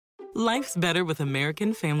Life's better with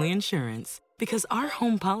American Family Insurance because our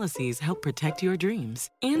home policies help protect your dreams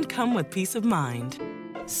and come with peace of mind.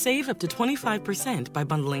 Save up to 25% by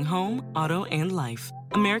bundling home, auto, and life.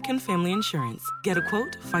 American Family Insurance. Get a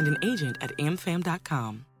quote, find an agent at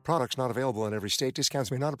amfam.com. Products not available in every state. Discounts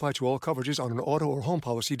may not apply to all coverages on an auto or home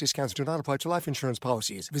policy. Discounts do not apply to life insurance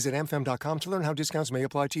policies. Visit amfam.com to learn how discounts may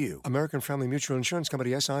apply to you. American Family Mutual Insurance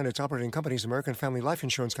Company, SI, and its operating companies, American Family Life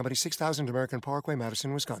Insurance Company, 6000 American Parkway,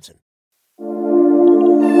 Madison, Wisconsin.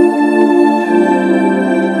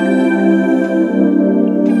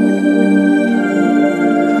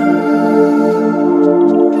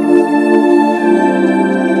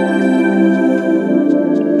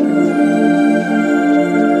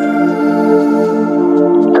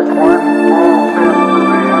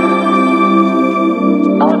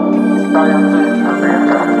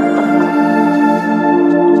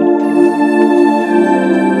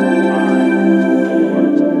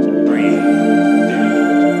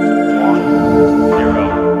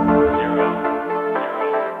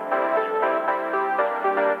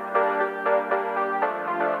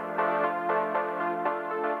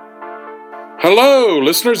 Hello,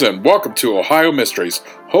 listeners, and welcome to Ohio Mysteries.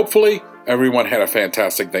 Hopefully, everyone had a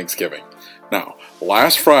fantastic Thanksgiving. Now,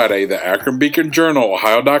 last Friday, the Akron Beacon Journal,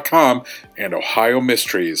 Ohio.com, and Ohio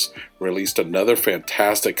Mysteries released another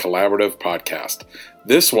fantastic collaborative podcast.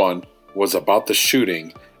 This one was about the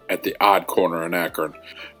shooting at the Odd Corner in Akron.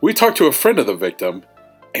 We talked to a friend of the victim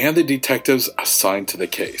and the detectives assigned to the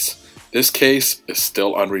case. This case is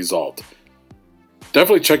still unresolved.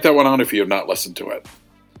 Definitely check that one out if you have not listened to it.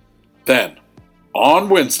 Then, on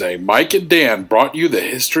Wednesday, Mike and Dan brought you the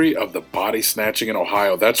history of the body snatching in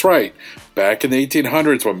Ohio. That's right. Back in the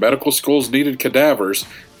 1800s, when medical schools needed cadavers,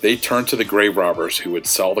 they turned to the grave robbers who would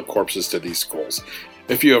sell the corpses to these schools.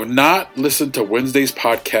 If you have not listened to Wednesday's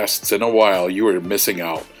podcasts in a while, you are missing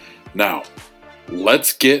out. Now,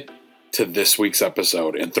 let's get to this week's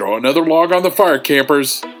episode and throw another log on the fire,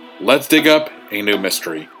 campers. Let's dig up a new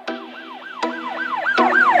mystery.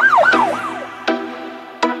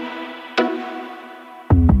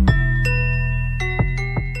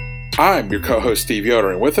 I'm your co-host Steve Yoder,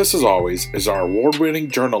 and with us as always is our award-winning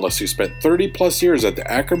journalist who spent 30 plus years at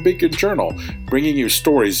the Akron Beacon Journal bringing you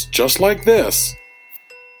stories just like this,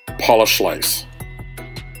 Paula Schleiss.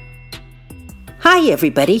 Hi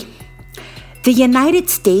everybody. The United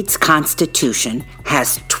States Constitution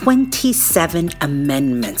has 27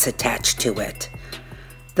 amendments attached to it.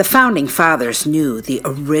 The Founding Fathers knew the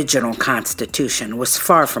original Constitution was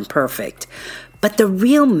far from perfect, but the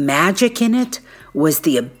real magic in it was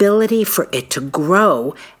the ability for it to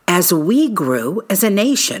grow as we grew as a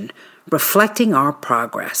nation, reflecting our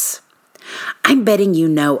progress. I'm betting you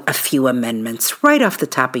know a few amendments right off the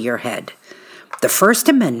top of your head. The First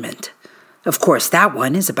Amendment, of course, that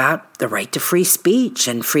one is about the right to free speech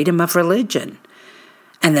and freedom of religion.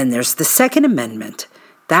 And then there's the Second Amendment.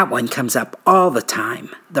 That one comes up all the time,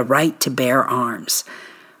 the right to bear arms.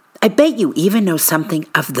 I bet you even know something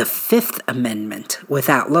of the Fifth Amendment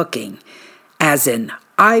without looking, as in,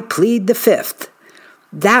 I plead the Fifth.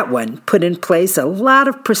 That one put in place a lot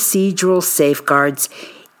of procedural safeguards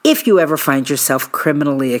if you ever find yourself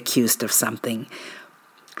criminally accused of something.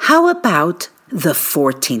 How about the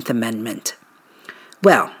 14th Amendment?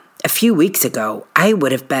 Well, a few weeks ago, I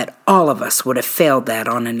would have bet all of us would have failed that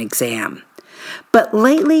on an exam. But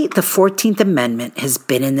lately, the 14th Amendment has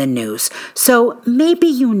been in the news, so maybe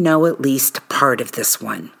you know at least part of this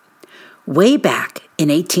one. Way back in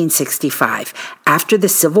 1865, after the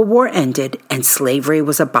Civil War ended and slavery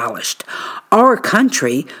was abolished, our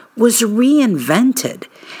country was reinvented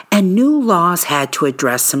and new laws had to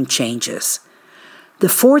address some changes. The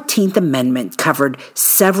 14th Amendment covered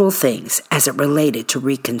several things as it related to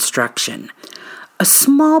Reconstruction. A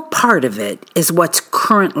small part of it is what's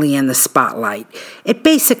currently in the spotlight. It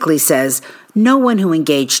basically says no one who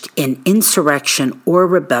engaged in insurrection or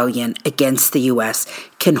rebellion against the U.S.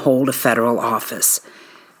 can hold a federal office.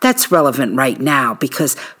 That's relevant right now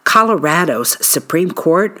because Colorado's Supreme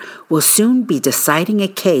Court will soon be deciding a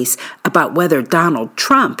case about whether Donald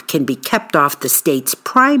Trump can be kept off the state's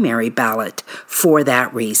primary ballot for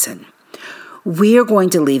that reason. We're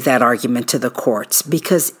going to leave that argument to the courts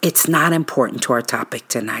because it's not important to our topic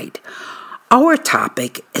tonight. Our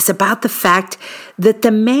topic is about the fact that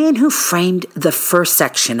the man who framed the first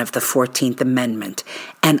section of the 14th Amendment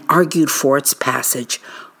and argued for its passage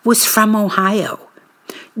was from Ohio.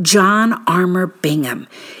 John Armour Bingham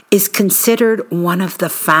is considered one of the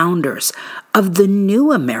founders of the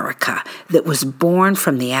new America that was born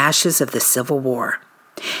from the ashes of the Civil War.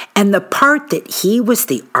 And the part that he was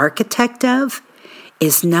the architect of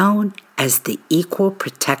is known as the Equal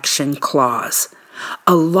Protection Clause,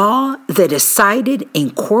 a law that is cited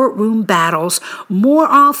in courtroom battles more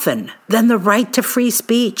often than the right to free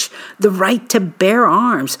speech, the right to bear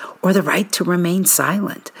arms, or the right to remain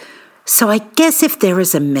silent. So I guess if there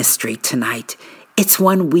is a mystery tonight, it's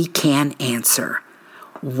one we can answer.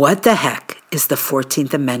 What the heck is the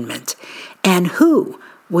 14th Amendment? And who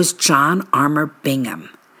was John Armour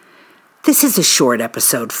Bingham? This is a short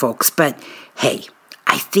episode, folks, but hey,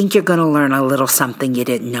 I think you're going to learn a little something you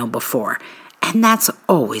didn't know before, and that's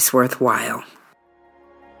always worthwhile.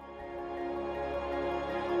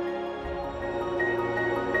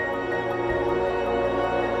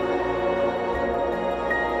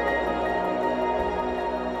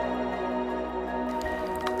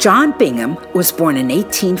 John Bingham was born in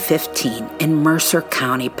 1815 in Mercer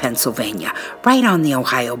County, Pennsylvania, right on the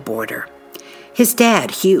Ohio border. His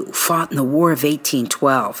dad, Hugh, fought in the War of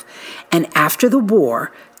 1812, and after the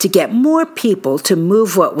war, to get more people to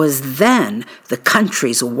move what was then the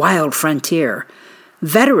country's wild frontier,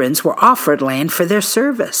 veterans were offered land for their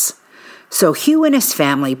service. So Hugh and his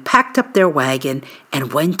family packed up their wagon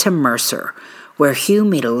and went to Mercer, where Hugh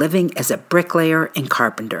made a living as a bricklayer and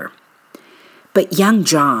carpenter. But young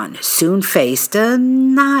John soon faced a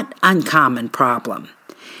not uncommon problem.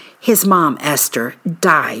 His mom, Esther,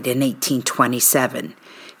 died in 1827.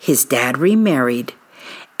 His dad remarried,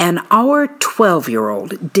 and our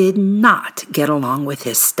 12-year-old did not get along with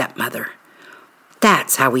his stepmother.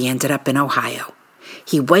 That's how he ended up in Ohio.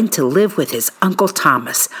 He went to live with his Uncle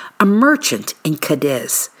Thomas, a merchant in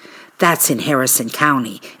Cadiz. That's in Harrison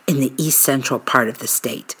County, in the east central part of the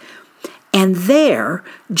state. And there,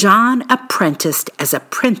 John apprenticed as a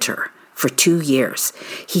printer for 2 years.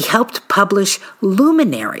 He helped publish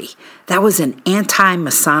Luminary. That was an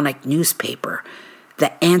anti-Masonic newspaper.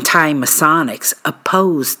 The anti-Masonics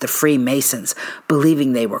opposed the Freemasons,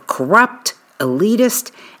 believing they were corrupt,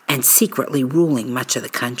 elitist, and secretly ruling much of the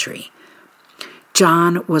country.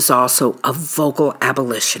 John was also a vocal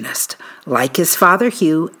abolitionist, like his father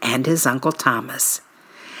Hugh and his Uncle Thomas.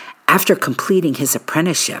 After completing his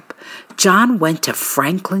apprenticeship, John went to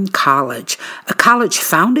Franklin College, a college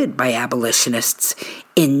founded by abolitionists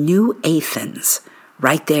in New Athens,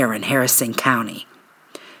 right there in Harrison County.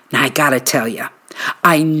 Now, I gotta tell you,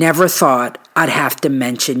 I never thought I'd have to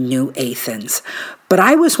mention New Athens, but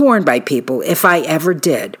I was warned by people, if I ever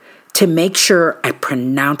did, to make sure I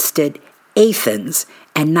pronounced it Athens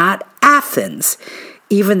and not Athens,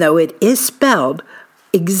 even though it is spelled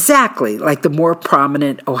exactly like the more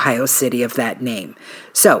prominent Ohio city of that name.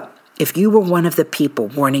 So, if you were one of the people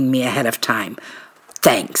warning me ahead of time,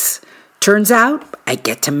 thanks. Turns out I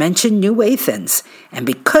get to mention New Athens, and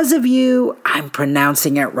because of you, I'm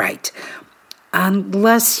pronouncing it right.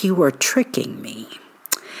 Unless you were tricking me.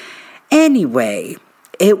 Anyway,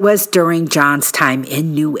 it was during John's time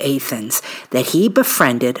in New Athens that he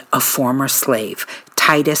befriended a former slave,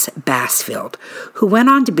 Titus Bassfield, who went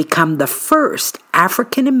on to become the first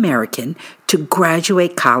African American to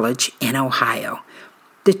graduate college in Ohio.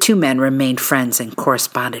 The two men remained friends and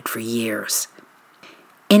corresponded for years.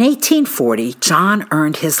 In 1840, John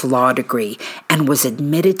earned his law degree and was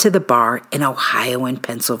admitted to the bar in Ohio and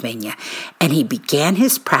Pennsylvania, and he began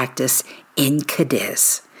his practice in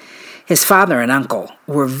Cadiz. His father and uncle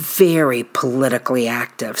were very politically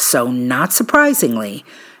active, so not surprisingly,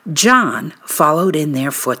 John followed in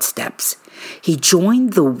their footsteps. He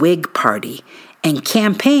joined the Whig Party and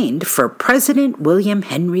campaigned for President William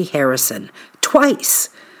Henry Harrison twice.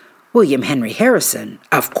 William Henry Harrison,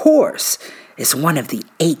 of course, is one of the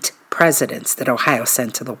 8 presidents that Ohio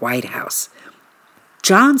sent to the White House.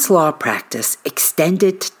 John's law practice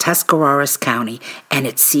extended to Tuscarawas County and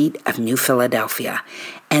its seat of New Philadelphia,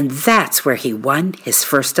 and that's where he won his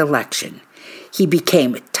first election. He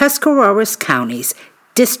became Tuscarawas County's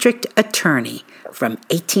district attorney from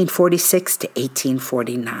 1846 to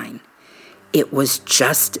 1849. It was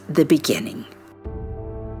just the beginning.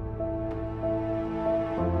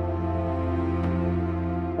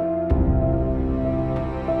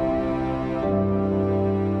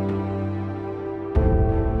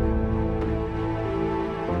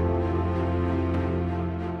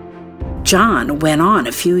 John went on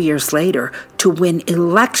a few years later to win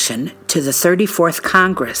election to the 34th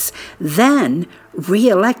Congress, then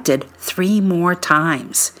re-elected 3 more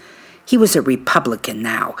times. He was a Republican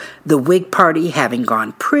now, the Whig Party having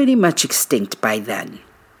gone pretty much extinct by then.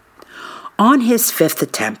 On his 5th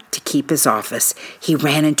attempt to keep his office, he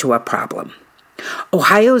ran into a problem.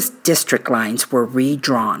 Ohio's district lines were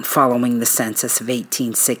redrawn following the census of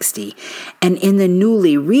 1860, and in the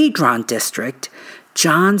newly redrawn district,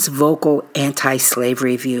 John's vocal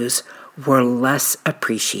anti-slavery views were less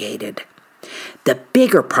appreciated. The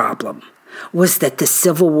bigger problem was that the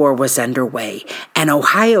Civil War was underway, and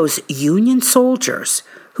Ohio's Union soldiers,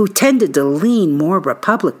 who tended to lean more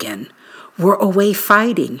Republican, were away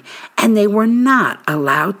fighting, and they were not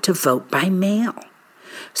allowed to vote by mail.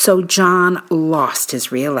 So John lost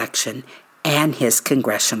his re-election and his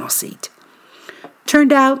congressional seat.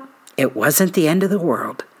 Turned out it wasn't the end of the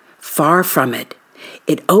world. Far from it.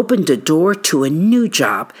 It opened a door to a new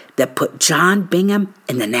job that put John Bingham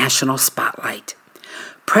in the national spotlight.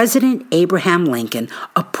 President Abraham Lincoln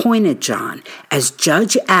appointed John as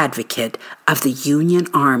judge advocate of the Union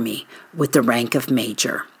Army with the rank of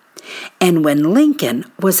major. And when Lincoln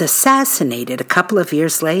was assassinated a couple of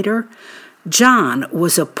years later, John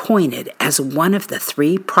was appointed as one of the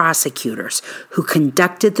 3 prosecutors who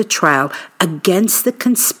conducted the trial against the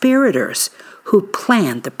conspirators who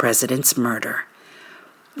planned the president's murder.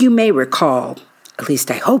 You may recall, at least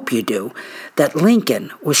I hope you do, that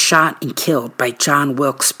Lincoln was shot and killed by John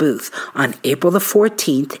Wilkes Booth on April the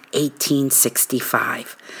 14th,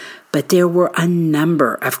 1865. But there were a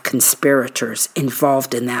number of conspirators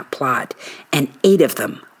involved in that plot, and 8 of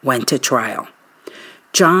them went to trial.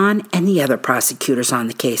 John and the other prosecutors on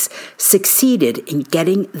the case succeeded in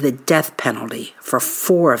getting the death penalty for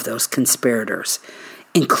 4 of those conspirators,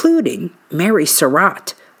 including Mary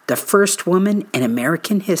Surratt, the first woman in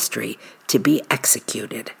American history to be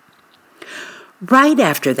executed. Right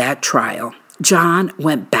after that trial, John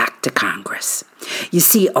went back to Congress. You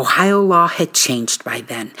see, Ohio law had changed by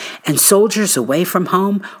then, and soldiers away from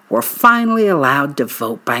home were finally allowed to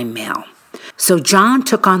vote by mail. So John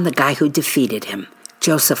took on the guy who defeated him,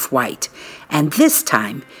 Joseph White, and this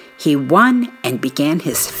time he won and began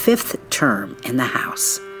his 5th term in the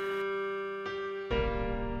House.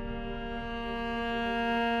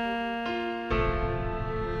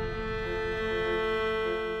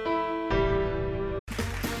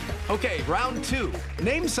 Okay, round 2.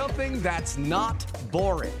 Name something that's not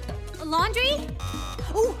boring. A laundry?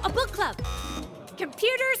 Ooh, a book club.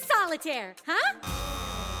 Computer solitaire, huh?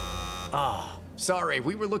 Ah, oh, sorry,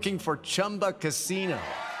 we were looking for Chumba Casino.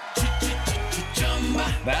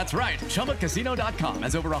 That's right, ChumbaCasino.com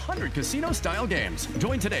has over 100 casino-style games.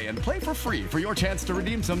 Join today and play for free for your chance to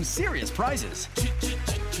redeem some serious prizes.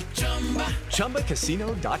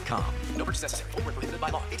 ChumbaCasino.com. No purchase necessary. Void where prohibited by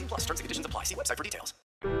law. 18+. Terms and conditions apply. See website for details.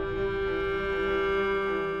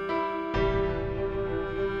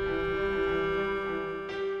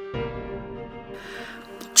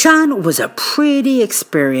 John was a pretty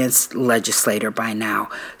experienced legislator by now,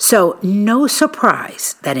 so no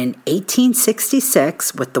surprise that in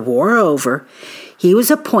 1866, with the war over, he was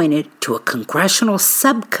appointed to a congressional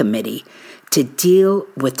subcommittee to deal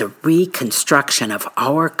with the reconstruction of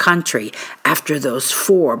our country after those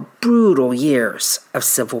 4 brutal years of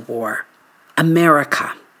civil war.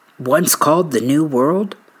 America, once called the New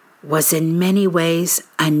World, was in many ways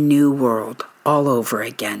a new world all over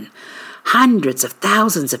again. Hundreds of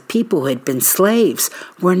thousands of people who had been slaves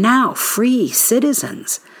were now free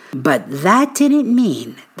citizens. But that didn't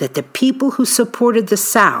mean that the people who supported the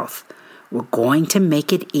South were going to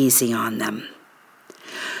make it easy on them.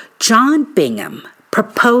 John Bingham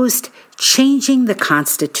proposed changing the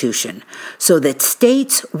Constitution so that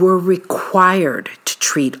states were required to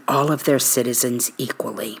treat all of their citizens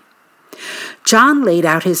equally. John laid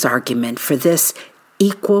out his argument for this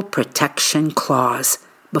Equal Protection Clause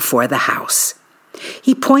before the House.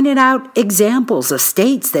 He pointed out examples of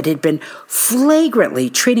states that had been flagrantly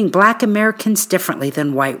treating Black Americans differently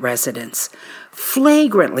than white residents,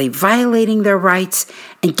 flagrantly violating their rights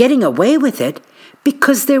and getting away with it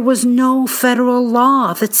because there was no federal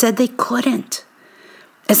law that said they couldn't.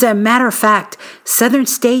 As a matter of fact, Southern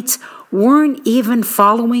states weren't even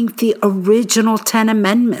following the original 10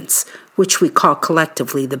 amendments, which we call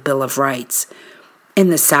collectively the Bill of Rights. In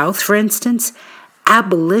the South, for instance,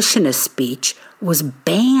 abolitionist speech was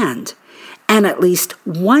banned, and at least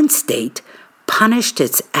one state punished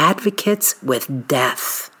its advocates with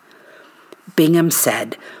death. Bingham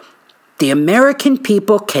said, "The American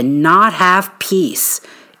people cannot have peace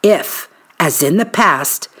if, as in the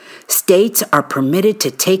past, states are permitted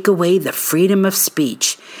to take away the freedom of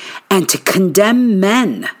speech and to condemn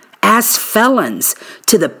men as felons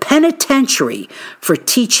to the penitentiary for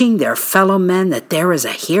teaching their fellow men that there is a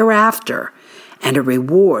hereafter and a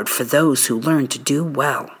reward for those who learn to do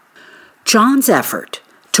well." John's effort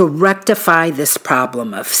to rectify this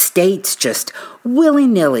problem of states just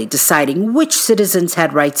willy-nilly deciding which citizens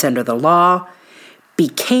had rights under the law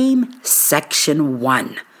became Section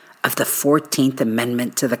 1 of the 14th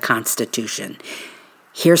Amendment to the Constitution.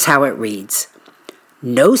 Here's how it reads: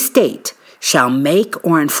 "No state shall make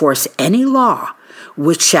or enforce any law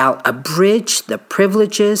which shall abridge the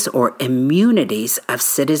privileges or immunities of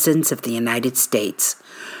citizens of the United States,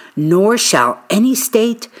 nor shall any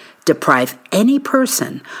state deprive any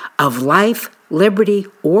person of life, liberty,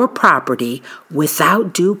 or property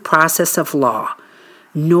without due process of law,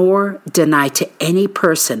 nor deny to any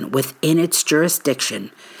person within its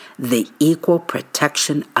jurisdiction the equal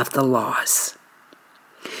protection of the laws.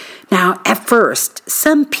 Now, at first,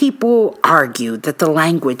 some people argued that the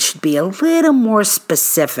language should be a little more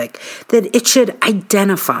specific, that it should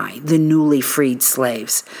identify the newly freed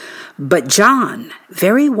slaves. But John,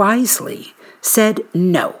 very wisely, said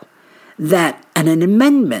no, that an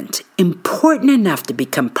amendment important enough to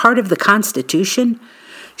become part of the Constitution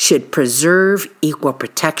should preserve equal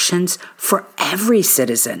protections for every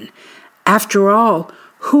citizen. After all,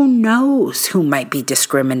 who knows who might be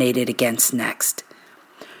discriminated against next?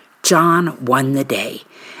 John won the day,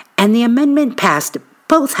 and the amendment passed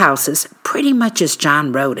both houses pretty much as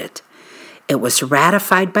John wrote it. It was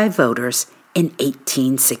ratified by voters in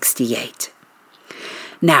 1868.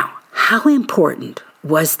 Now, how important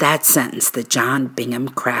was that sentence that John Bingham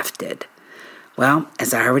crafted? Well,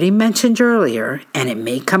 as I already mentioned earlier, and it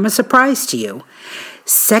may come as a surprise to you,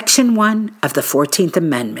 Section 1 of the 14th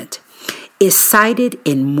Amendment is cited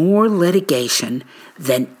in more litigation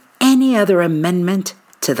than any other amendment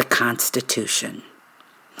to the Constitution.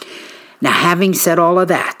 Now, having said all of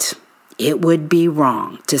that, it would be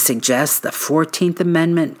wrong to suggest the 14th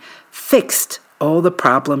Amendment fixed all the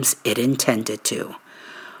problems it intended to.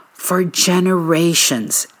 For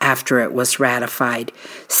generations after it was ratified,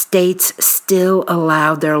 states still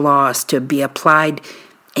allowed their laws to be applied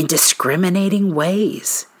in discriminating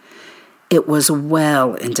ways. It was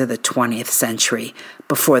well into the 20th century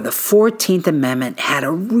before the 14th Amendment had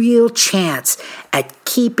a real chance at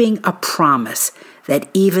keeping a promise that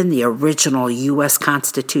even the original U.S.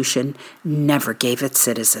 Constitution never gave its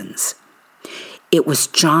citizens. It was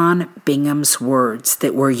John Bingham's words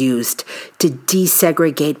that were used to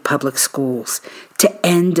desegregate public schools, to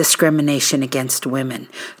end discrimination against women,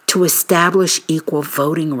 to establish equal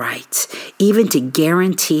voting rights, even to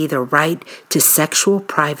guarantee the right to sexual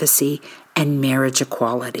privacy and marriage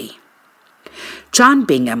equality. John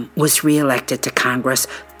Bingham was reelected to Congress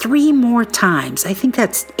 3 more times. I think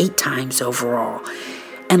that's 8 times overall.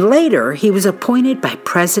 And later, he was appointed by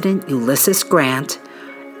President Ulysses Grant,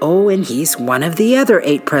 and he's one of the other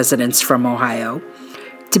 8 presidents from Ohio,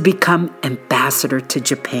 to become ambassador to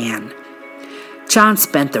Japan. John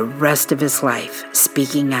spent the rest of his life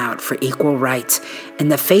speaking out for equal rights in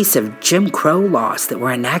the face of Jim Crow laws that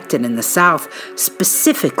were enacted in the South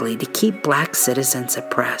specifically to keep black citizens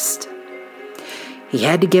oppressed. He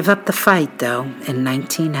had to give up the fight, though, in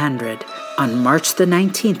 1900. On March the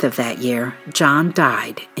 19th of that year, John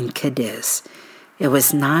died in Cadiz. It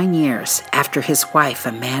was 9 years after his wife,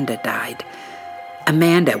 Amanda, died.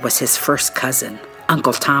 Amanda was his first cousin,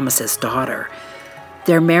 Uncle Thomas's daughter.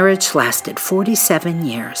 Their marriage lasted 47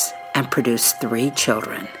 years and produced 3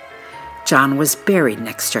 children. John was buried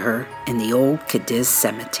next to her in the old Cadiz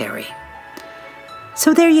cemetery.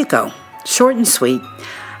 So there you go, short and sweet.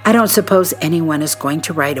 I don't suppose anyone is going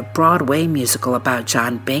to write a Broadway musical about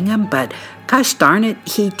John Bingham, but gosh darn it,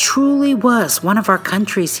 he truly was one of our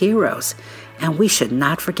country's heroes, and we should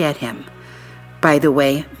not forget him. By the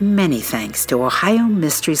way, many thanks to Ohio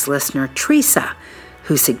Mysteries listener Teresa,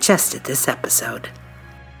 who suggested this episode.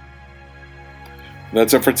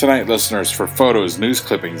 That's it for tonight, listeners. For photos, news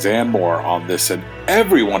clippings, and more on this and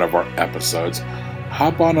every one of our episodes,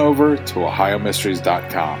 hop on over to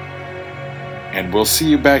OhioMysteries.com. And we'll see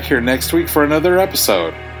you back here next week for another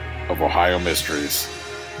episode of Ohio Mysteries.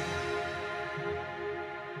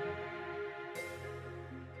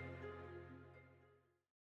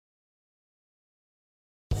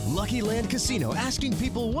 Lucky Land Casino, asking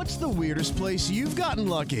people, what's the weirdest place you've gotten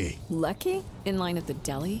lucky? Lucky? In line at the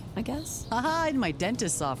deli, I guess? Aha, in my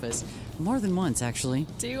dentist's office. More than once, actually.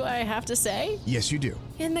 Do I have to say? Yes, you do.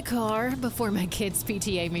 In the car before my kids'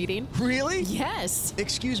 PTA meeting. Really? Yes.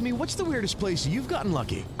 Excuse me, what's the weirdest place you've gotten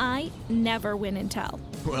lucky? I never win and tell.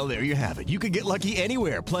 Well, there you have it. You can get lucky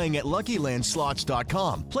anywhere, playing at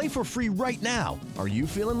LuckyLandSlots.com. Play for free right now. Are you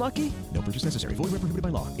feeling lucky? No purchase necessary. Void where prohibited by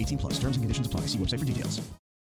law. 18+. Terms and conditions apply. See website for details.